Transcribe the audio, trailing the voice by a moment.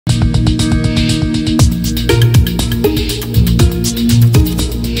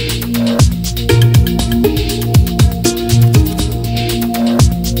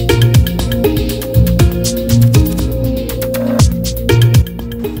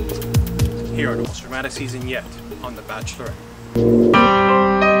here on the most dramatic season yet on The Bachelorette.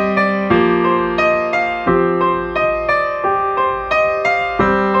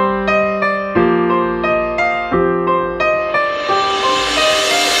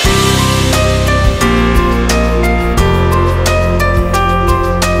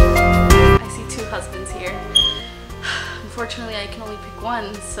 Unfortunately, I can only pick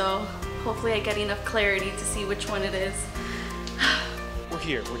one, so hopefully I get enough clarity to see which one it is. We're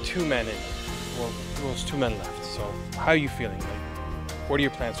here, we're two men in. Well, there's two men left, so how are you feeling? Like, what are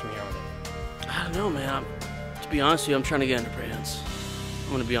your plans from here on in? I don't know, man. To be honest with you, I'm trying to get into pants.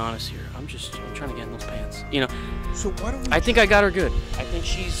 I'm gonna be honest here. I'm trying to get in those pants. You know, so why don't we... I think I got her good. I think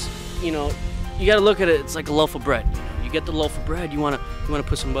she's, you know, you gotta look at it, it's like a loaf of bread. You know, you get the loaf of bread, you wanna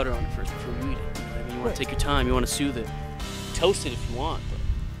put some butter on it first before you eat it. You know what I mean? You wanna take your time, you wanna soothe it. Toast it if you want.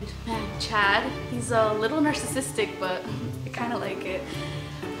 But. Man, Chad, he's a little narcissistic, but I kind of like it.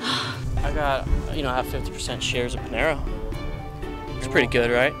 I got, you know, I have 50% shares of Panera. It's pretty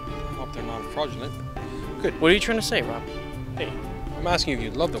good, right? I hope they're not fraudulent. Good. What are you trying to say, Rob? Hey, I'm asking if you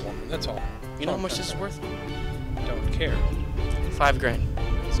love the woman, that's all. You know how much this is worth? Don't care. $5 grand.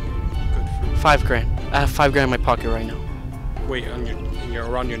 That's good for you. $5 grand. I have $5 grand in my pocket right now. Wait,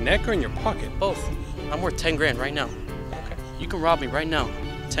 around your neck or in your pocket? Both. I'm worth 10 grand right now. Okay. You can rob me right now.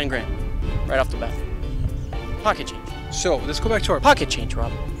 10 grand. Right off the bat. Pocket change. So, let's go back to our... Pocket change,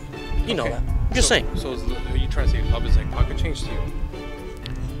 Rob. You know that. I'm just saying. So, are you trying to say love is like pocket change to you?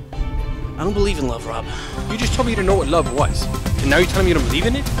 I don't believe in love, Rob. You just told me you didn't know what love was. And now you're telling me you don't believe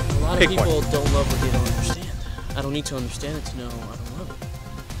in it? A lot of people don't love what they don't understand. I don't need to understand it to know I don't love it.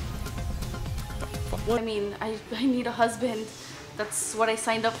 What? I mean, I need a husband. That's what I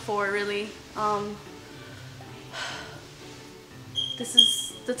signed up for, really. This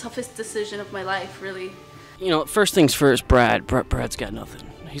is the toughest decision of my life, really. You know, first things first, Brad's got nothing.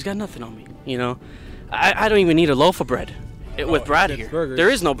 He's got nothing on me, you know? I don't even need a loaf of bread with Brad here. Burgers. There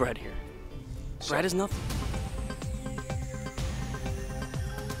is no bread here. Brad is nothing.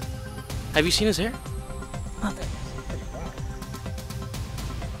 Have you seen his hair? Nothing.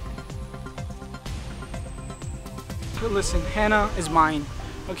 Listen, Hannah is mine,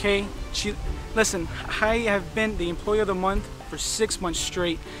 okay? Listen, I have been the employee of the month for 6 months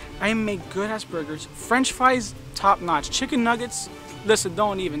straight. I make good-ass burgers, French fries, top-notch, chicken nuggets. Listen,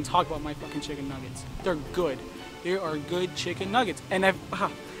 don't even talk about my fucking chicken nuggets. They're good. They are good chicken nuggets. And I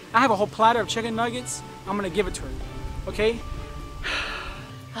have a whole platter of chicken nuggets. I'm gonna give it to her, okay?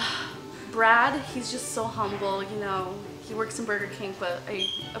 Brad, he's just so humble, you know. He works in Burger King, but I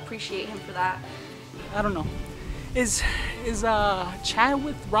appreciate him for that. I don't know. Is Chad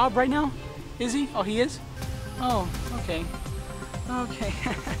with Rob right now? Is he? Oh, he is? Oh, okay. Okay.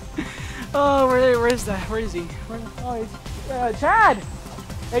 Oh, where is that? Where is he? Chad!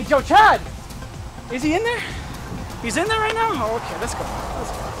 Hey, Joe, Chad! Is he in there? He's in there right now? Oh, okay, let's go.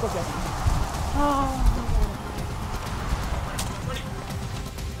 Let's go. Okay. Oh.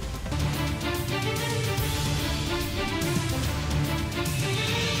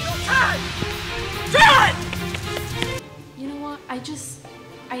 You know what?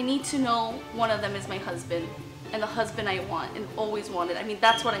 I need to know one of them is my husband. And the husband I want and always wanted. I mean,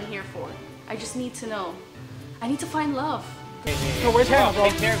 that's what I'm here for. I just need to know. I need to find love. Hey, No, where's Hannah, bro?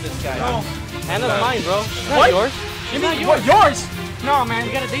 Take care of this guy. No. Hannah's mine, bro. It's What? not yours. You It's mean not yours. what? Yours? No, man.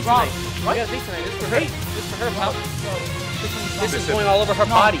 We got a date Rob. tonight. What? We got a date tonight. This is for her. This is for her, pal. This is Listen. going all over her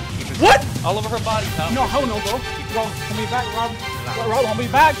No. body. What? All over her body, pal. No, hell no, bro. Bro, hold me back, Rob. Rob, hold me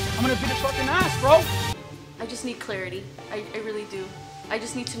back. I'm gonna beat his fucking ass, bro. I just need clarity. I really do. I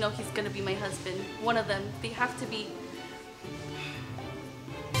just need to know he's gonna be my husband. One of them. They have to be.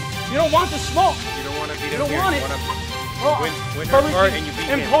 You don't want the smoke. You don't want to be You there. don't want it. Bro, Win her Burger heart King and you beat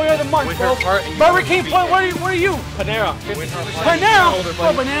him. Employee of the month, Win bro. her heart and you Burger beat King, him. where are you? Panera. Win her heart. Panera.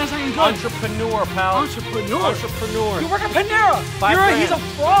 Bro, Bananas ain't good. Entrepreneur, pal. Entrepreneur. Entrepreneur. You work at Panera. $5 He's a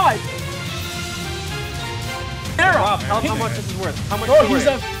grand. fraud. Panera. Rob, how much this is worth? How much Bro, is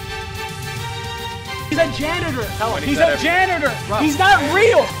it worth? he's a janitor. him. He's a janitor. He's not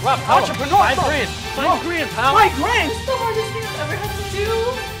real. Rob, tell him. Entrepreneur. $5 grand. $5 grand, pal. $5 grand. It's the hardest thing I've ever had to do.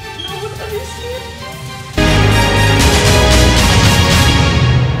 No one understands.